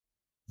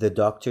The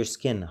Dr.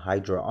 Sknn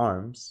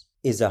HydraArms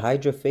is a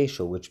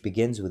HydraFacial which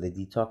begins with a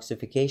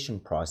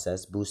detoxification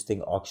process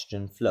boosting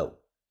oxygen flow,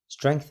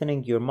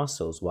 strengthening your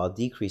muscles while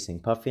decreasing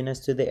puffiness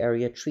to the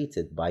area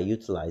treated by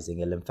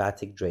utilizing a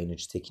lymphatic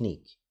drainage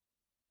technique.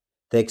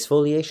 The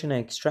exfoliation and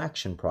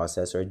extraction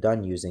process are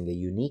done using a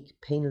unique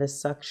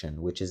painless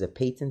suction, which is a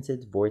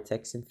patented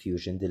vortex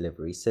infusion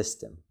delivery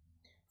system,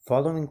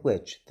 following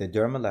which the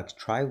Dermalux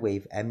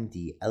Tri-Wave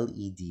MD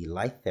LED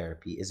light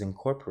therapy is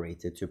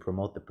incorporated to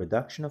promote the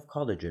production of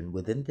collagen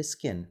within the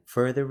skin,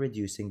 further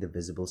reducing the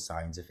visible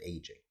signs of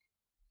aging.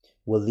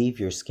 Will leave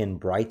your skin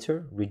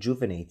brighter,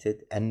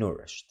 rejuvenated, and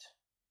nourished.